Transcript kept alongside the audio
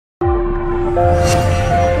What's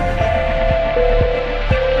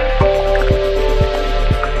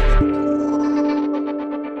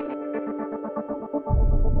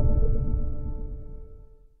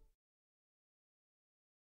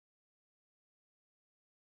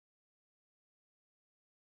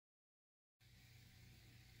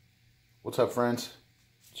up, friends?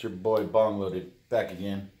 It's your boy Bongloaded back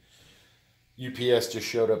again. UPS just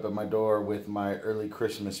showed up at my door with my early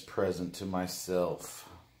Christmas present to myself.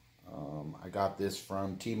 I got this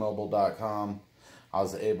from T-Mobile.com. I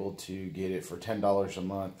was able to get it for $10 a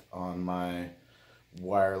month on my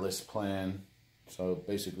wireless plan. So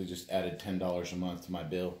basically just added $10 a month to my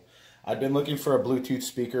bill. I've been looking for a Bluetooth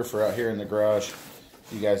speaker for out here in the garage.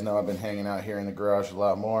 You guys know I've been hanging out here in the garage a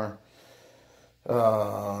lot more.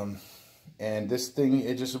 And this thing,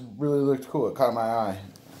 it just really looked cool. It caught my eye.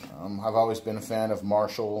 I've always been a fan of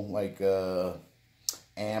Marshall, like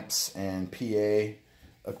amps and PA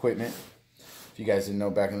equipment. If you guys didn't know,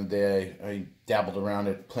 back in the day, I dabbled around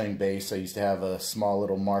it playing bass. I used to have a small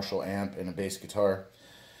little Marshall amp and a bass guitar.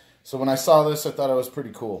 So when I saw this, I thought it was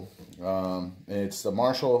pretty cool. It's the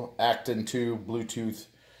Marshall Acton 2 Bluetooth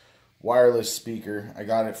wireless speaker. I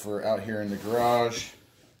got it for out here in the garage.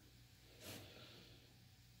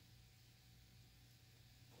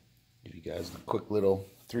 Give you guys a quick little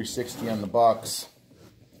 360 on the box.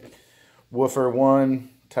 Woofer 1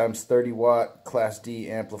 times 30 watt Class D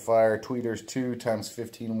amplifier. Tweeters 2 times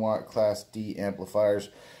 15 watt Class D amplifiers.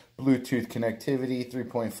 Bluetooth connectivity,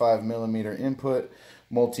 3.5 millimeter input.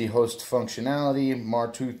 Multi-host functionality.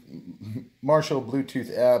 Marshall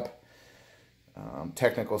Bluetooth app.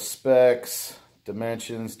 Technical specs.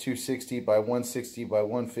 Dimensions, 260 by 160 by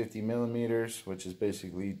 150 millimeters, which is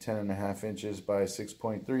basically 10.5 inches by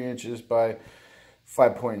 6.3 inches by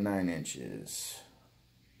 5.9 inches.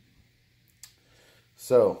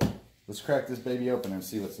 So, let's crack this baby open and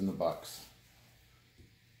see what's in the box.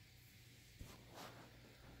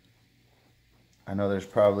 I know there's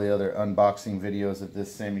probably other unboxing videos of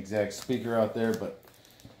this same exact speaker out there, but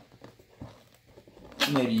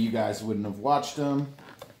maybe you guys wouldn't have watched them.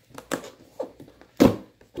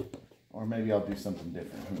 Or maybe I'll do something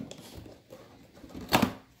different. Who knows? So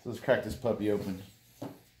let's crack this puppy open.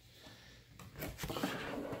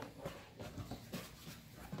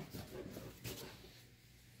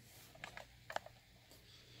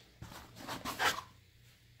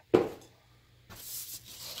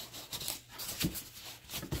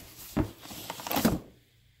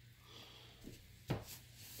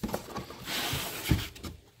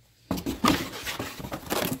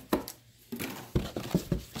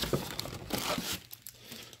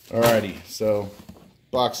 Alrighty, so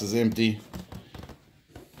box is empty.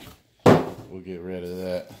 We'll get rid of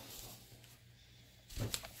that.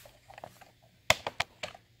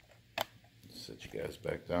 Set you guys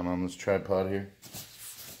back down on this tripod here.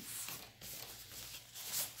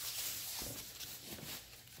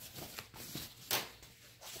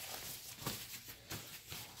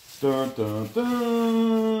 Dun, dun,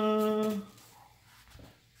 dun.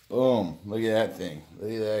 Boom, look at that thing.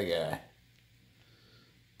 Look at that guy.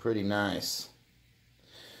 Pretty nice.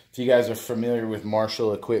 If you guys are familiar with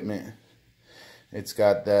Marshall equipment, it's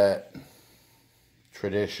got that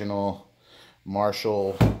traditional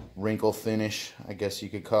Marshall wrinkle finish, I guess you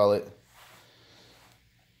could call it.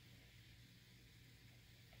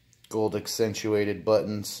 Gold accentuated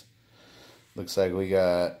buttons. Looks like we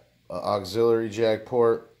got an auxiliary jack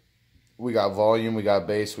port. We got volume, we got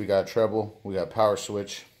bass, we got treble, we got power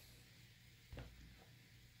switch.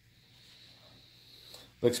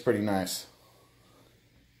 Looks pretty nice.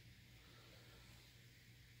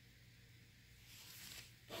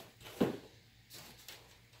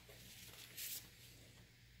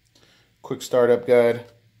 Quick startup guide.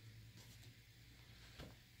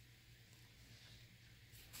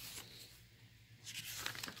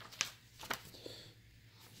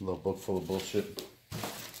 A little book full of bullshit.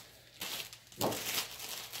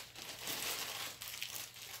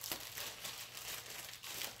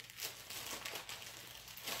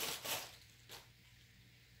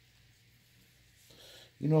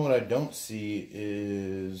 You know what I don't see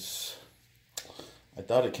is, I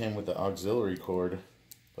thought it came with the auxiliary cord,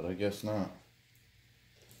 but I guess not.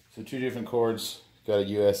 So 2 different cords, got a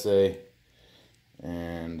USA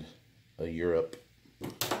and a Europe.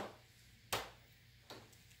 Let's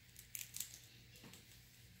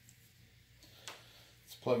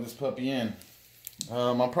plug this puppy in.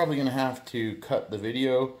 I'm probably going to have to cut the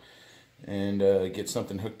video and get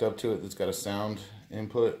something hooked up to it that's got a sound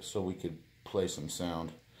input so we could play some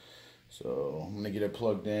sound. So I'm going to get it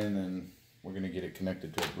plugged in and we're going to get it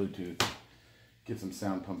connected to a Bluetooth. Get some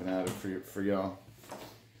sound pumping out of it for y'all.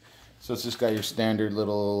 So it's just got your standard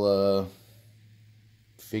little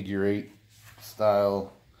figure 8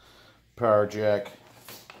 style power jack.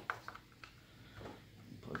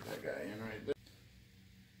 Plug that guy in right there.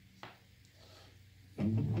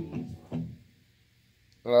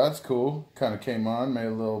 Well, that's cool. Kind of came on, made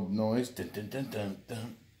a little noise. Dun, dun, dun, dun,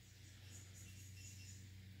 dun.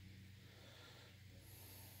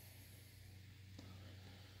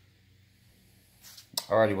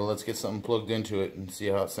 Alrighty, well, let's get something plugged into it and see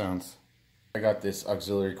how it sounds. I got this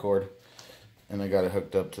auxiliary cord and I got it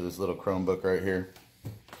hooked up to this little Chromebook right here.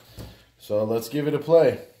 So let's give it a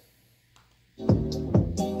play.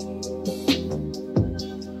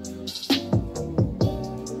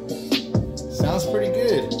 Sounds pretty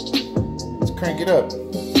good. Let's crank it up.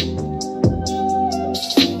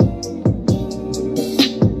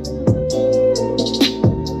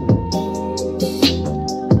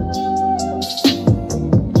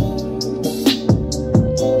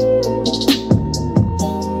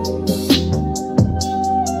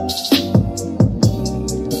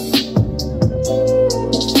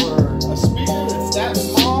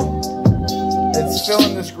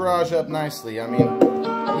 Filling this garage up nicely. I mean,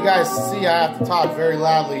 you guys see I have to talk very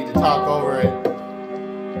loudly to talk over it.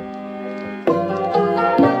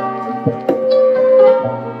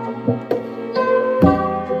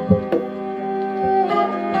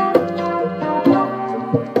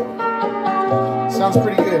 Sounds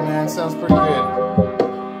pretty good, man. Sounds pretty good.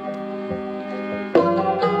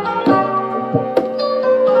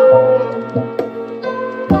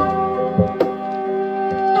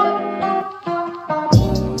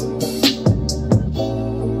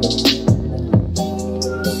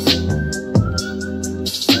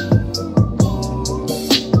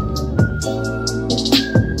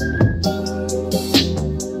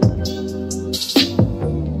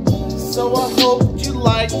 So I hope you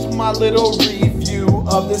liked my little review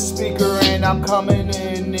of this speaker, and I'm coming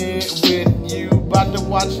in it with you. About to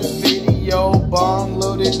watch a video,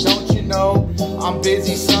 Bongloaded, don't you know? I'm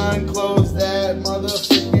busy, son, close that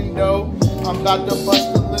motherfucking door. I'm about to bust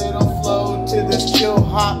a little flow to this chill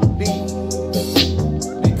hop beat,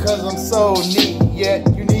 because I'm so neat, yet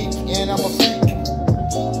unique, and I'm a freak.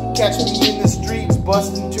 Catch me in the streets,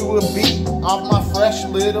 busting to a beat off my fresh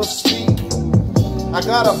little speak. I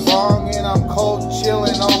got a bong and I'm cold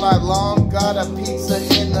chilling all night long. Got a pizza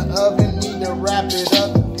in the oven, need to wrap it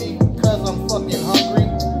up because I'm fucking hungry.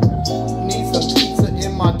 Need some pizza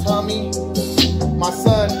in my tummy. My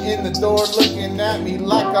son in the door looking at me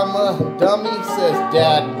like I'm a dummy. Says,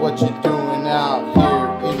 Dad, what you doing out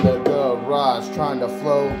here in the garage? Trying to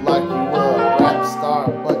flow like you were a rap star,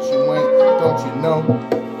 but you ain't, don't you know?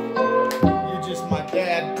 You just my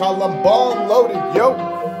dad, call him Bongloaded, yo.